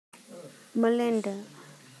Melinda.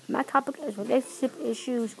 My topic is relationship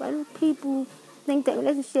issues. Why do people think that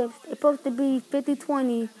relationships are supposed to be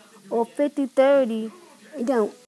 50-20 or 50-30? It don't.